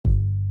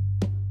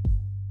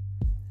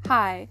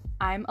Hi,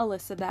 I'm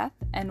Elizabeth,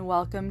 and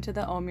welcome to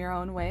the Own Your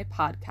Own Way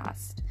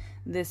podcast.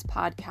 This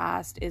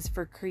podcast is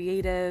for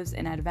creatives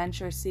and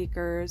adventure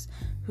seekers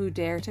who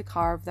dare to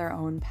carve their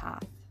own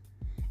path.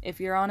 If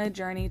you're on a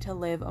journey to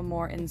live a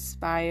more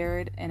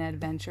inspired and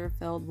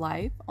adventure-filled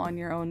life on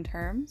your own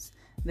terms,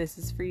 this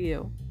is for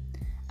you.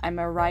 I'm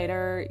a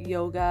writer,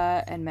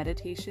 yoga, and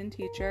meditation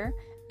teacher,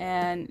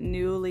 and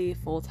newly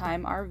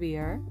full-time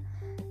RVer.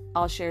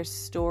 I'll share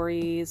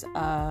stories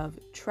of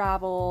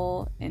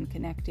travel and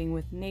connecting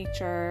with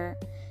nature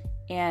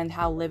and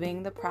how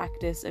living the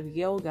practice of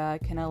yoga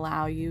can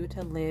allow you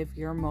to live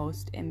your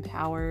most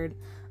empowered,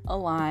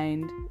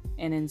 aligned,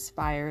 and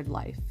inspired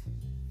life.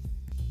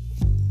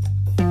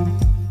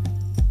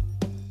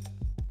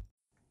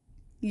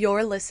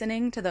 You're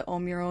listening to the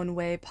Own Your Own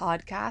Way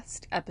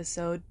podcast,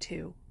 episode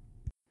 2.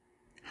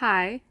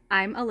 Hi,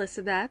 I'm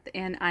Elizabeth,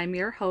 and I'm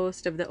your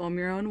host of the Own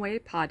Your Own Way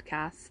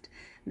podcast.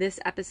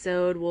 This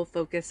episode will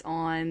focus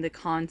on the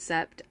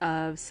concept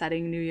of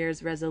setting New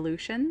Year's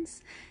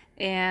resolutions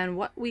and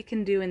what we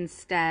can do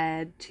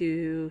instead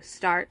to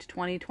start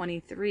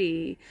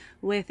 2023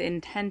 with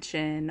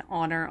intention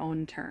on our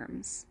own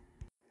terms.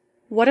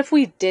 What if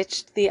we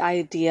ditched the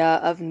idea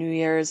of New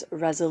Year's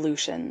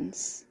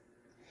resolutions?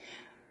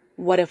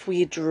 What if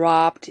we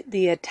dropped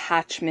the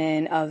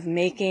attachment of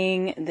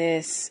making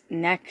this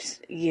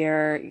next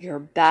year your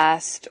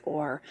best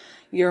or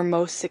your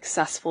most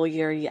successful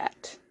year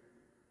yet?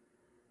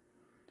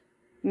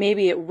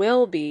 Maybe it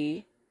will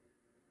be,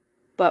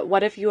 but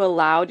what if you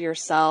allowed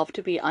yourself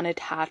to be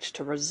unattached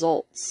to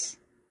results?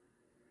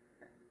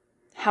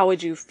 How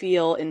would you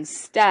feel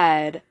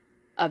instead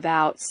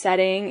about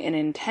setting an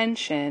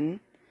intention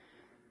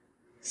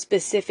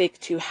specific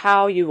to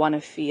how you want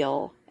to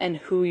feel and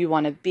who you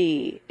want to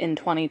be in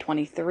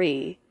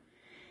 2023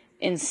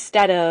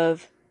 instead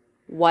of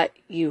what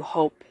you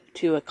hope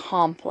to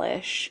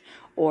accomplish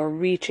or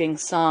reaching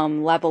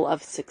some level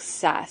of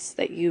success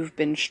that you've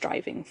been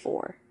striving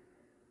for?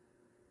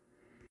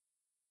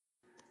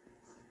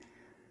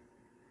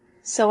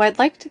 So I'd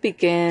like to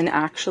begin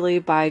actually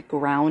by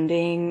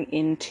grounding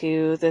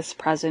into this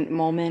present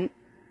moment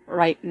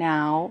right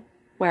now,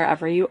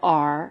 wherever you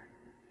are.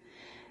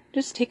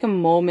 Just take a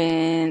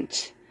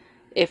moment,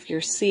 if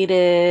you're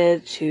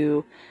seated,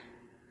 to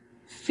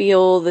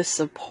feel the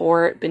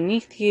support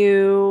beneath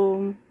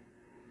you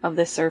of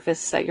the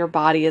surface that your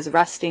body is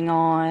resting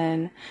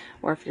on,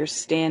 or if you're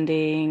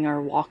standing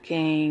or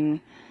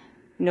walking,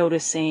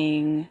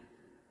 noticing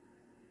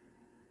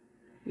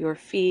your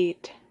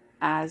feet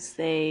as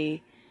they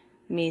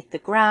meet the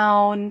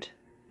ground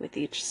with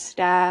each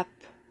step.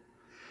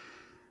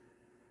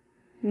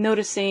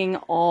 Noticing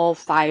all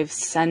 5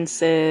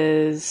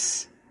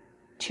 senses,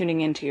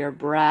 tuning into your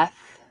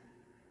breath,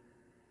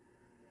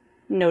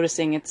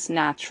 noticing its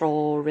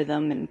natural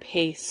rhythm and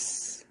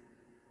pace.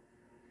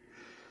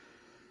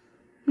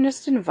 I'm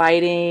just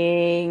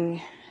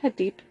inviting a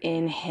deep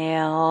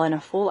inhale and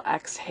a full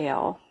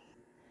exhale.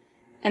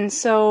 And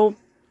so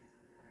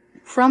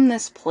from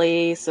this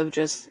place of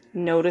just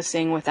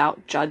noticing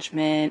without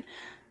judgment,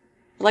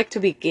 I'd like to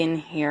begin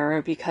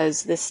here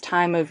because this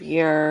time of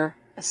year,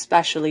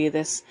 especially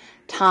this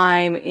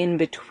time in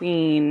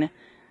between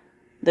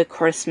the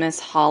Christmas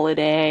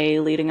holiday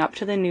leading up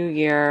to the New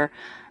Year,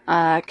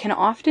 can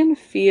often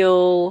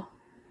feel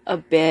a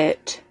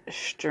bit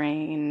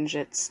strange.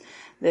 It's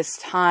this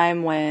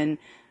time when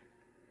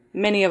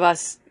many of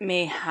us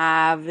may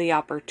have the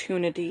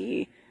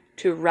opportunity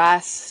to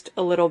rest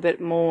a little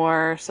bit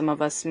more. Some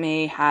of us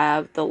may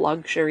have the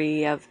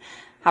luxury of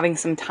having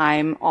some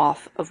time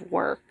off of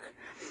work,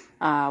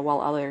 while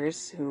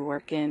others who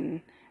work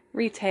in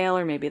retail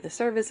or maybe the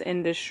service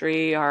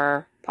industry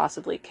are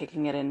possibly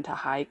kicking it into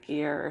high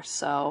gear.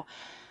 So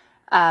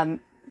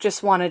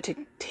just wanted to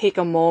take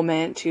a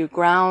moment to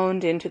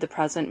ground into the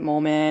present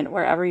moment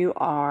wherever you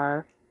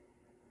are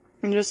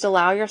and just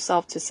allow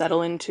yourself to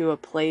settle into a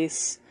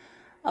place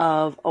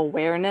of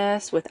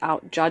awareness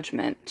without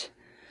judgment.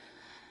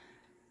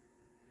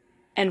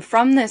 And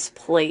from this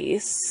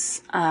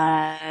place,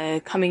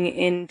 coming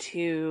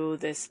into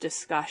this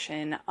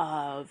discussion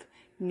of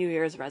New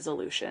Year's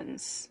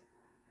resolutions.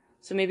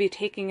 So maybe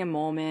taking a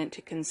moment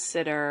to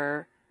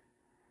consider,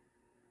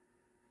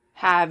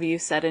 have you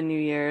set a New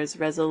Year's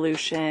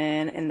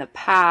resolution in the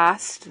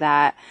past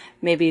that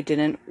maybe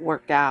didn't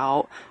work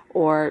out,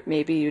 or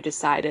maybe you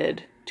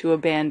decided to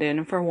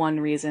abandon for one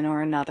reason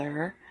or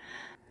another?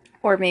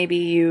 Or maybe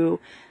you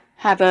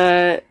have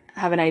an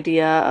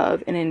idea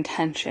of an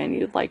intention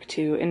you'd like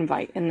to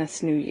invite in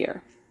this new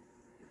year.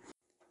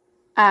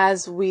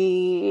 As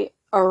we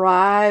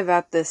arrive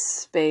at this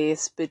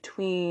space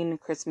between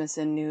Christmas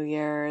and New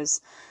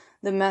Year's,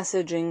 the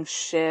messaging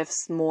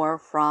shifts more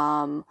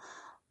from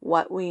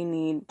what we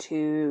need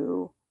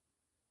to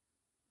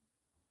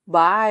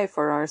buy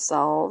for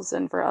ourselves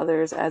and for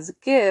others as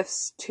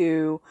gifts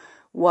to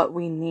what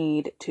we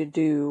need to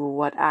do,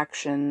 what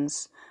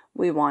actions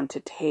we want to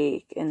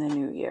take in the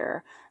new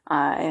year,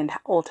 and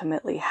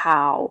ultimately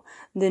how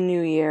the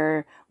new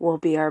year will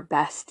be our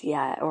best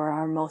yet or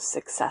our most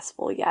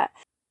successful yet.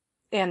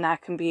 And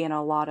that can be in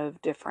a lot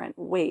of different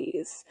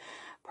ways.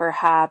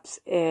 Perhaps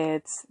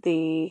it's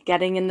the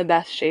getting in the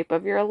best shape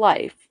of your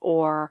life,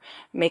 or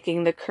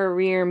making the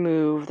career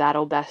move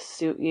that'll best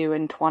suit you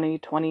in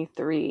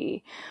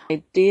 2023.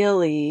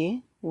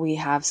 Ideally, we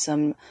have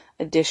some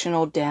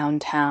additional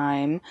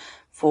downtime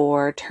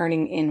for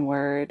turning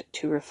inward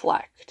to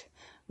reflect,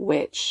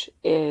 which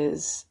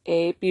is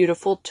a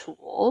beautiful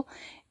tool.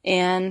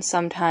 And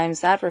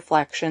sometimes that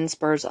reflection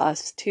spurs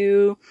us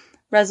to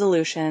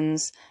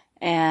resolutions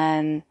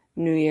and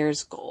New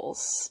Year's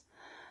goals.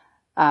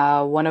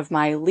 One of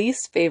my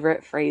least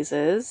favorite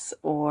phrases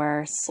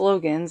or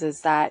slogans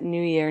is that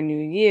New Year, New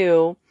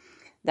You,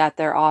 that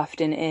there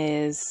often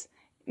is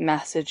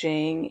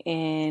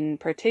messaging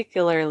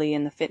particularly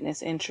in the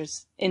fitness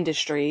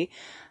industry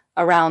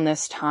around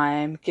this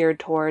time, geared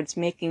towards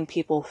making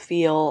people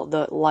feel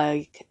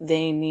like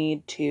they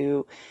need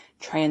to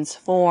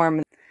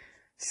transform.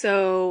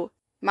 So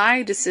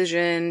my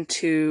decision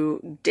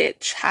to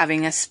ditch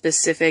having a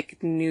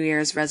specific New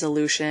Year's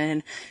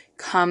resolution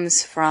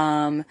comes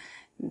from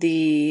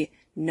the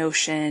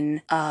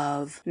notion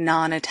of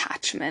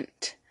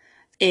non-attachment.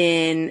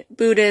 In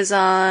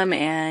Buddhism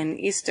and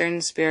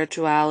Eastern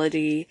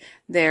spirituality,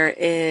 there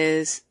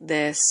is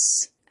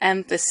this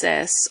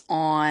emphasis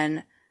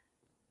on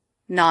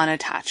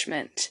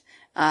non-attachment,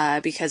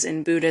 because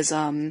in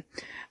Buddhism,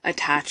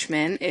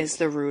 attachment is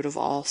the root of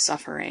all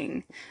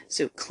suffering.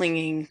 So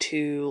clinging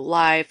to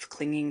life,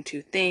 clinging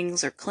to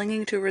things, or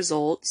clinging to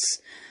results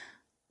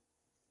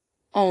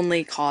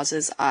only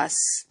causes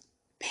us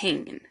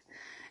pain.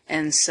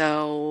 And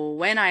so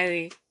when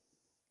I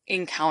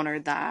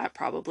encountered that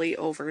probably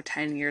over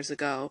 10 years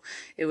ago,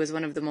 it was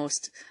one of the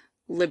most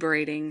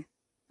liberating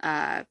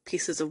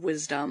pieces of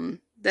wisdom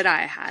that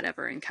I had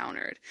ever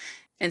encountered.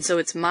 And so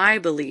it's my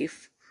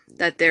belief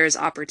that there's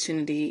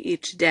opportunity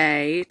each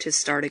day to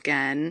start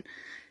again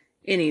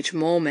in each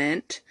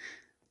moment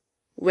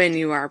when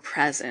you are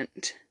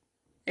present.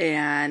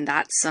 And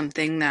that's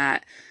something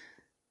that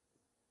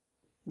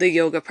the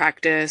yoga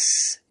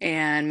practice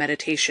and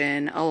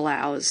meditation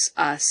allows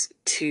us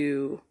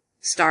to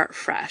start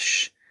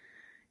fresh,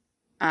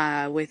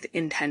 with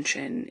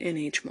intention in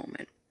each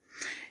moment.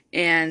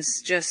 And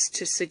just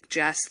to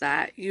suggest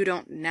that you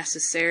don't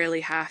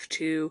necessarily have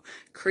to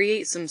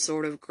create some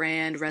sort of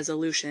grand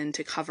resolution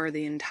to cover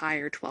the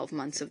entire 12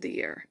 months of the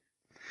year.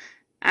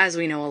 As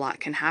we know, a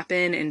lot can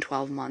happen in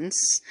 12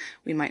 months.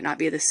 We might not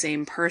be the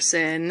same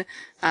person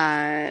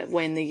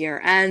when the year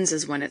ends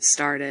as when it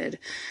started.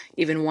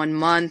 Even 1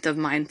 month of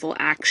mindful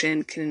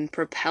action can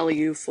propel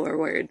you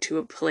forward to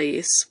a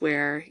place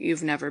where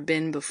you've never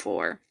been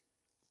before.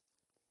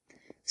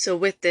 So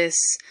with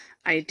this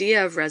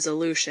idea of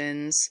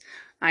resolutions,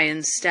 I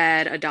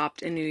instead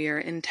adopt a New Year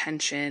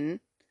intention,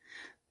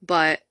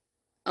 but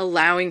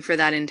allowing for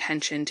that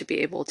intention to be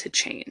able to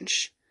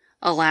change,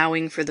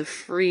 allowing for the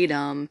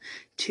freedom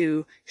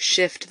to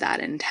shift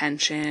that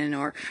intention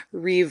or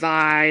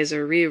revise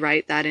or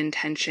rewrite that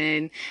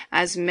intention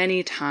as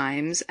many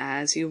times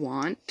as you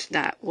want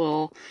that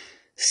will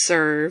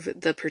serve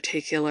the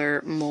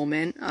particular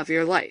moment of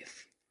your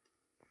life.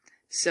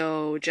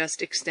 So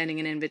just extending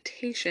an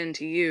invitation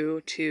to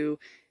you to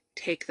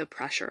take the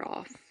pressure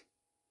off.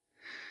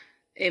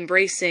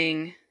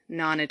 Embracing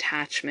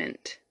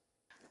non-attachment.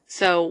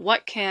 So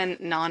what can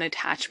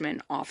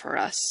non-attachment offer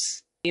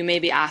us? You may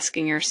be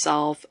asking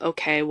yourself,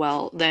 okay,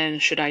 well, then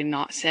should I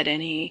not set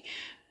any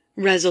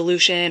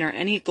resolution or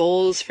any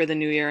goals for the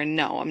new year? And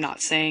no, I'm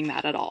not saying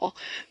that at all.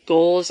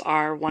 Goals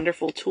are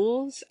wonderful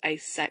tools. I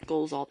set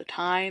goals all the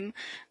time.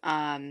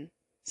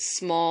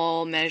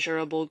 Small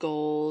measurable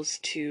goals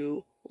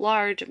to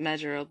large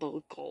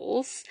measurable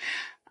goals.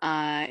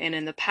 And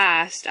in the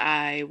past,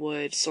 I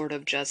would sort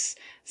of just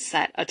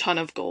set a ton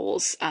of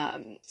goals,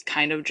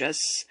 kind of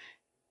just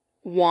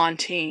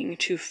wanting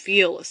to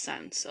feel a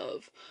sense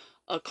of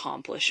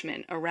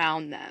accomplishment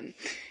around them.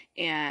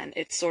 And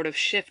it sort of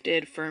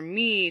shifted for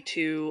me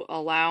to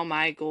allow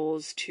my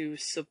goals to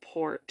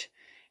support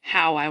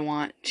how I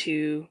want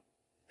to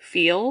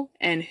feel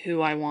and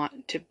who I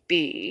want to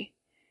be,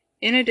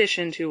 in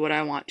addition to what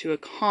I want to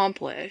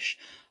accomplish.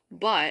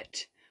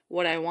 But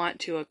what I want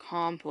to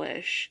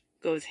accomplish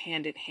goes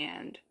hand in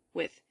hand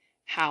with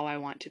how I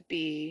want to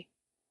be,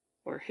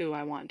 or who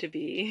I want to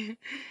be,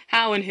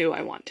 how and who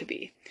I want to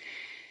be.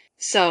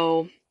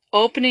 So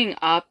opening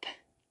up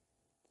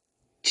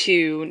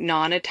to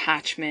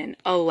non-attachment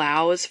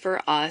allows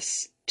for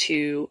us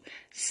to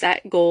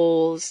set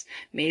goals.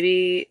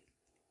 Maybe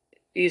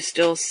you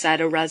still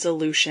set a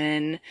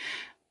resolution,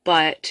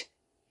 but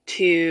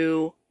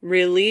to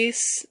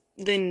release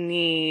the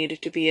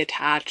need to be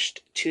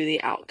attached to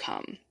the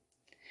outcome.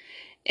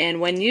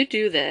 And when you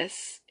do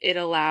this, it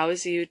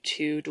allows you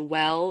to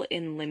dwell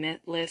in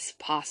limitless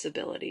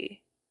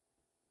possibility.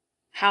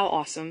 How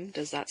awesome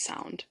does that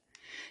sound?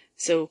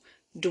 So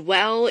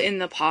dwell in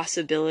the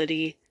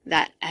possibility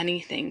that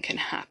anything can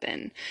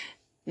happen,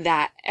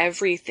 that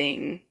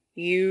everything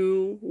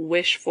you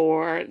wish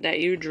for, that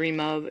you dream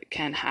of,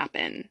 can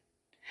happen.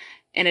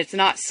 And it's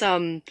not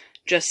some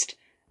just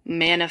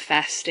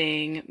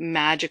manifesting,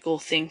 magical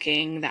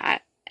thinking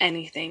that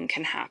anything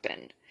can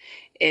happen.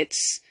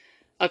 It's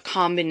a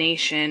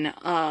combination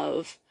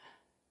of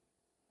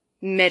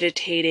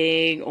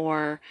meditating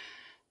or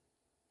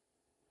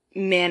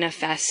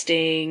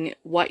manifesting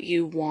what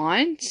you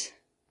want,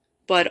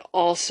 but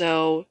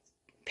also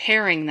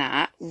pairing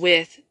that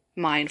with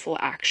mindful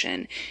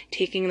action,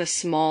 taking the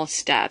small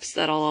steps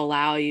that'll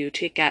allow you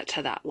to get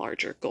to that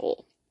larger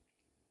goal,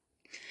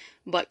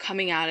 but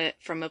coming at it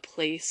from a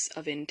place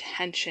of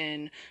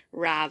intention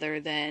rather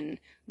than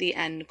the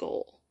end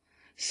goal.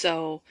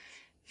 So,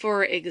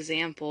 for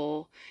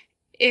example,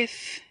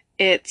 if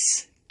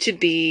it's to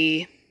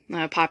be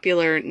a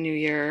popular New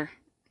Year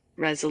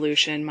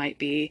resolution might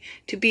be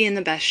to be in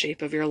the best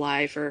shape of your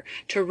life or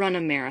to run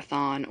a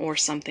marathon or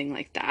something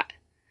like that.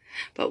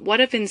 But what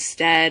if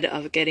instead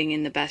of getting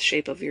in the best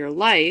shape of your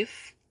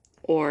life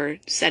or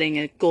setting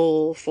a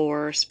goal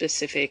for a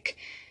specific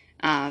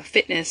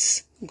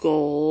fitness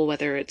goal,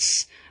 whether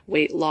it's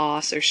weight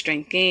loss or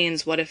strength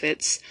gains, what if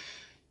it's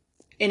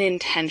an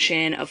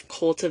intention of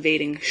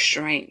cultivating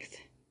strength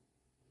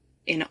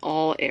in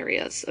all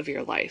areas of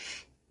your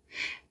life?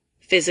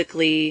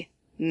 Physically,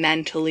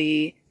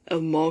 mentally,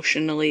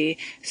 emotionally,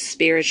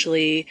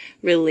 spiritually,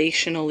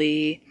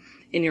 relationally,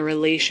 in your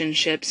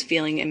relationships,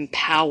 feeling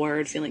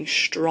empowered, feeling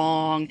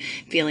strong,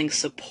 feeling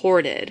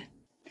supported.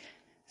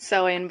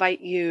 So I invite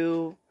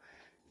you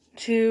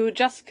to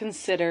just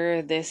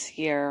consider this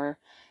year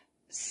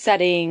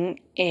setting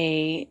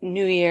a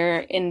New Year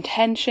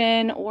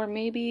intention, or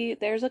maybe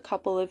there's a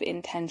couple of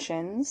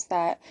intentions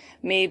that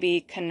maybe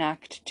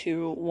connect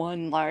to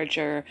one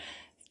larger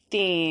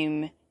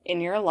theme in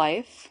your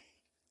life,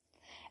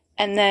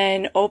 and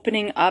then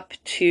opening up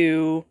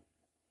to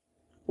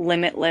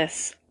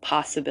limitless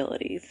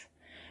possibilities,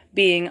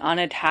 being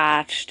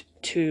unattached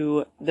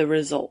to the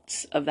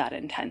results of that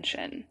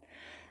intention.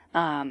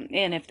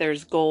 And if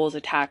there's goals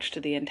attached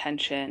to the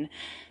intention,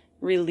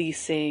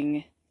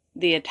 releasing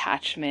the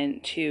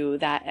attachment to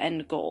that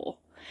end goal,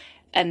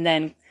 and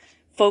then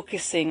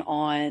focusing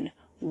on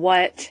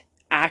what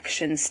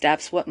action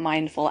steps, what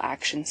mindful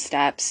action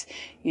steps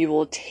you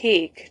will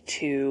take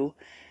to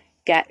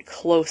get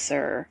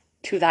closer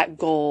to that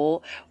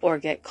goal or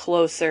get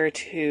closer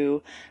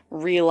to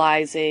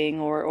realizing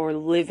or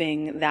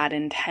living that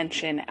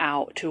intention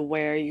out to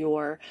where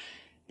you're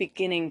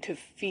beginning to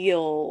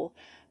feel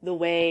the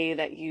way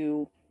that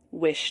you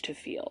wish to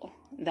feel,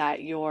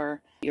 that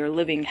you're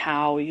living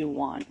how you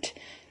want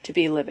to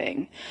be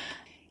living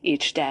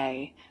each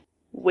day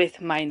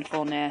with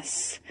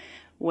mindfulness,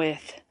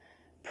 with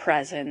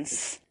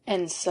presence.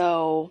 And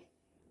so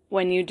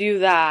when you do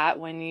that,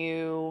 when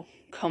you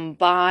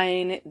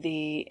combine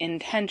the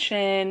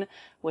intention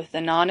with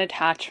the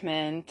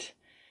non-attachment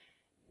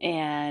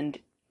and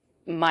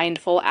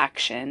mindful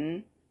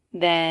action,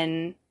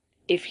 then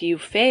if you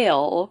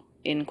fail,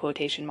 in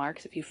quotation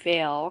marks, if you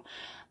fail,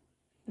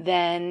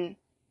 then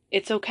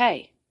it's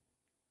okay.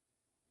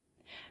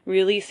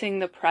 Releasing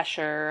the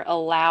pressure,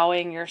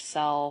 allowing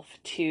yourself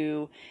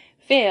to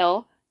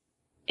fail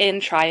and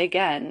try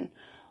again,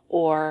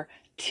 or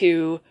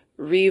to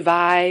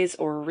revise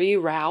or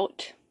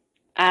reroute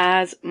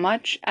as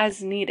much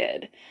as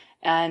needed,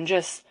 and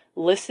just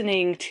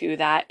listening to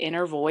that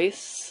inner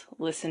voice,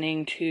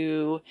 listening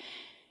to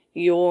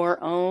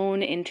your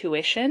own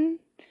intuition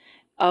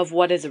of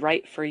what is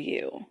right for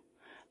you,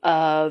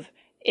 of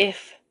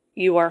if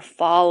you are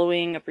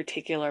following a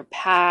particular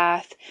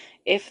path,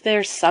 if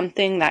there's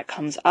something that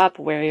comes up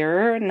where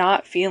you're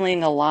not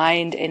feeling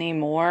aligned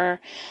anymore,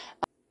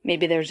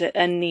 maybe there's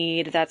a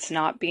need that's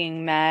not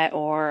being met,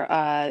 or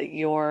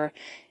you're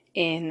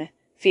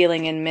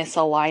feeling in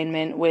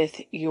misalignment with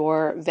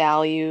your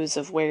values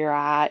of where you're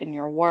at in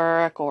your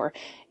work or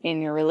in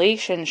your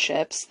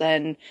relationships,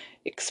 then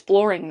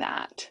exploring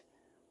that.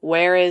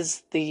 Where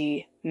is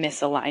the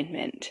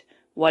misalignment?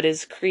 What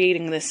is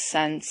creating this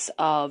sense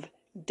of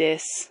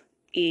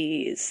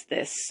dis-ease?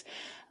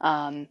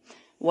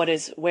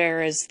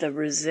 Where is the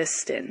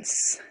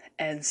resistance?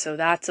 And so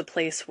that's a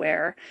place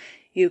where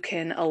you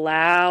can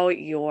allow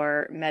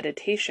your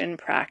meditation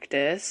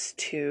practice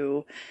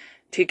to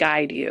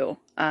guide you.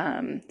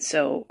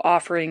 So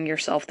offering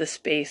yourself the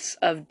space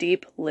of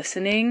deep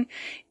listening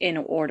in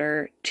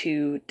order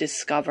to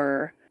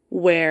discover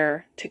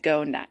where to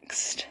go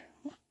next,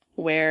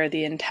 where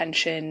the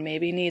intention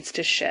maybe needs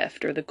to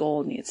shift or the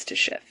goal needs to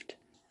shift.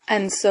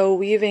 And so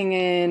weaving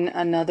in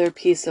another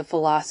piece of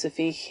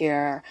philosophy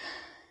here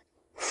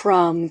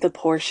from the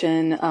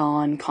portion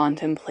on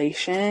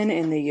contemplation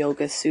in the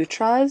Yoga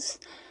Sutras,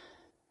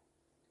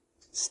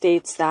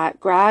 states that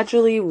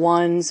gradually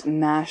one's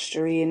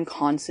mastery and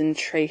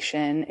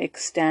concentration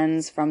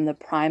extends from the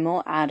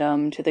primal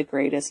atom to the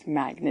greatest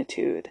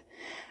magnitude,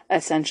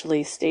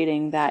 essentially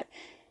stating that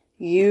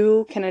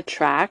you can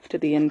attract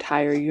the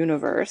entire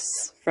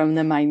universe from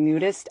the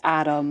minutest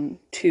atom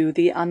to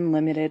the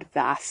unlimited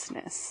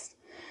vastness.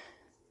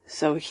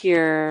 So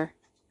here,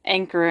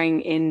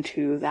 anchoring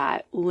into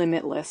that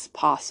limitless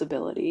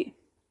possibility.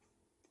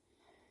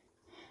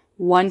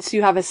 Once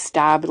you have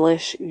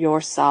established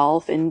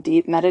yourself in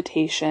deep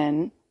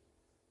meditation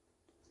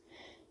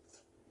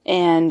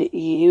and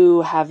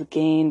you have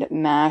gained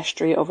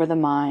mastery over the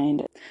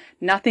mind,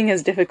 nothing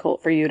is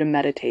difficult for you to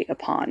meditate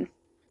upon.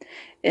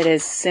 It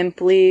is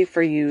simply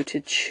for you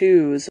to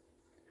choose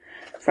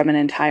from an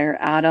entire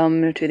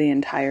atom to the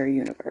entire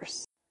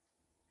universe.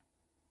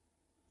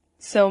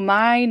 So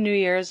my New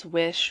Year's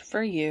wish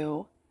for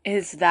you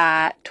is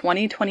that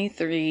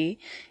 2023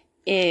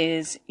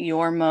 is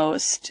your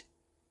most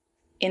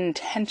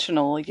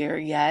intentional year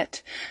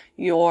yet,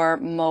 your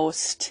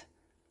most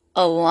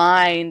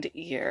aligned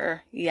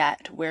year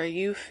yet, where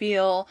you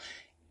feel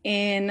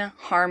in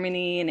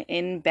harmony and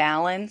in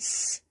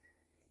balance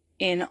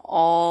in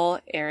all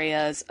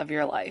areas of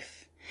your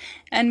life.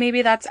 And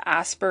maybe that's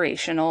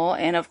aspirational,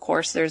 and of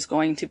course there's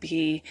going to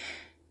be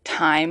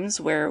times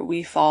where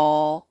we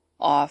fall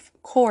off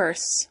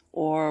course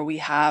or we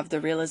have the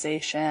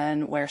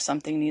realization where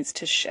something needs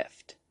to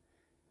shift.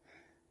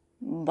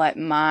 But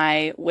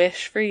my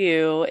wish for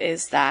you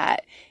is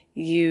that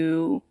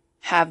you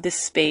have the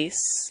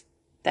space,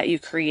 that you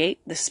create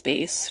the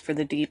space for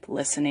the deep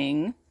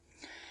listening,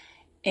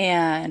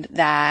 and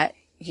that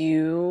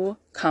you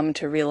come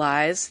to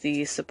realize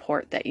the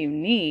support that you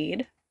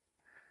need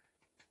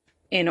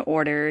in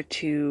order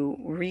to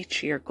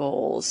reach your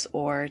goals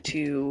or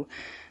to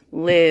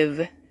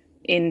live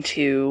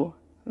into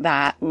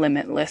that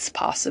limitless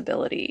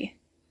possibility.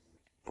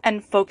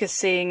 And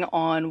focusing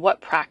on what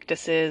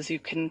practices you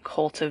can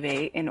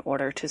cultivate in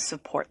order to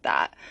support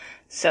that.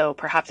 So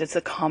perhaps it's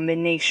a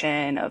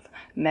combination of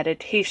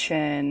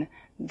meditation,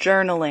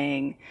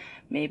 journaling,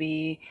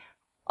 maybe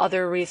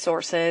other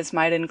resources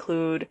might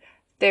include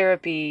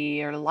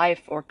therapy or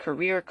life or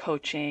career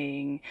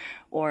coaching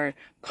or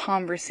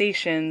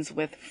conversations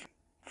with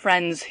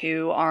friends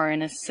who are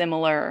in a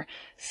similar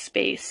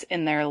space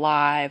in their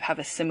life, have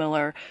a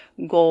similar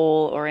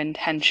goal or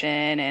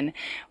intention, and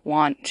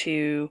want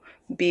to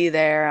be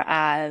there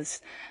as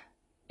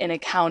an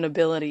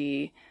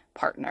accountability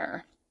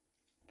partner.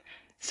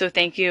 So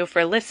thank you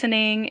for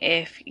listening.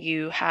 If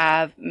you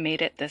have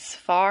made it this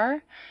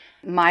far,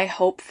 my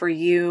hope for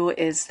you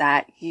is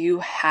that you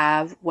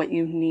have what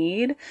you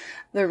need,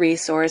 the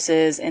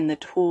resources and the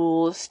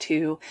tools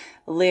to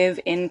live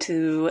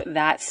into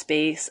that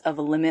space of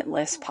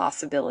limitless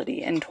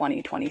possibility in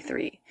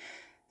 2023.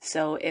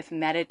 So if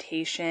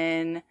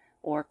meditation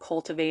or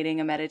cultivating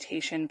a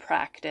meditation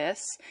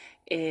practice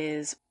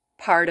is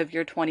part of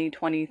your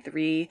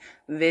 2023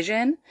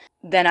 vision,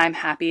 then I'm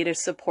happy to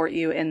support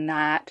you in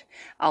that.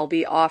 I'll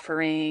be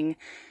offering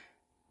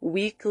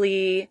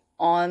weekly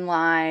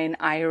online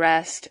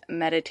iRest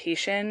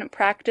meditation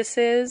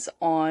practices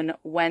on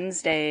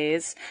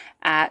Wednesdays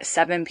at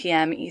 7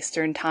 p.m.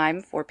 Eastern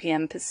Time, 4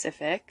 p.m.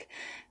 Pacific,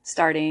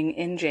 starting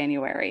in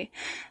January.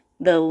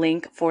 The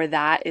link for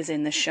that is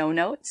in the show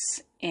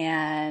notes.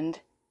 And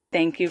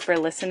thank you for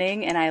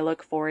listening, and I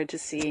look forward to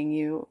seeing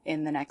you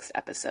in the next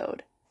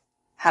episode.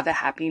 Have a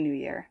happy new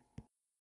year.